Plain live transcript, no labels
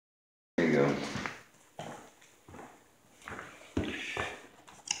you go.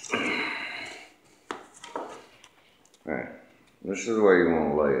 Alright, this is the way you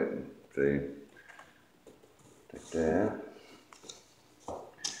want to lay it. See? Take that.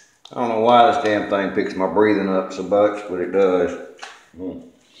 I don't know why this damn thing picks my breathing up so much, but it does.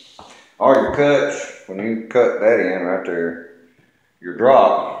 All your cuts, when you cut that in right there, your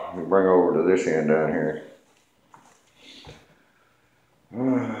drop, you bring over to this end down here.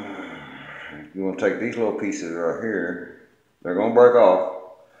 You want to take these little pieces right here. They're going to break off,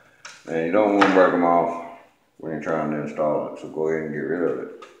 and you don't want to break them off when you're trying to install it. So go ahead and get rid of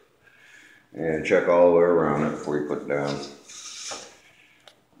it, and check all the way around it before you put it down.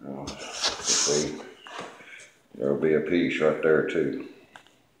 See, there'll be a piece right there too.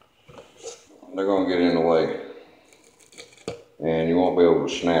 They're going to get in the way, and you won't be able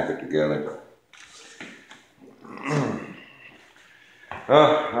to snap it together.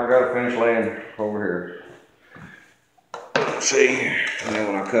 I gotta finish laying over here. See, and then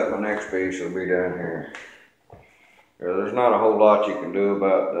when I cut my next piece, it'll be down here. There's not a whole lot you can do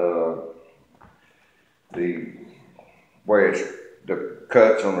about the way the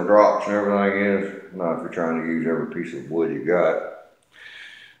cuts on the drops and everything is. Not if you're trying to use every piece of wood you got.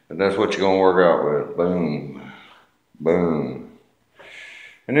 And that's what you're gonna work out with. Boom, boom.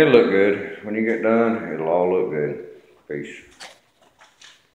 And it'll look good. When you get done, it'll all look good. Peace.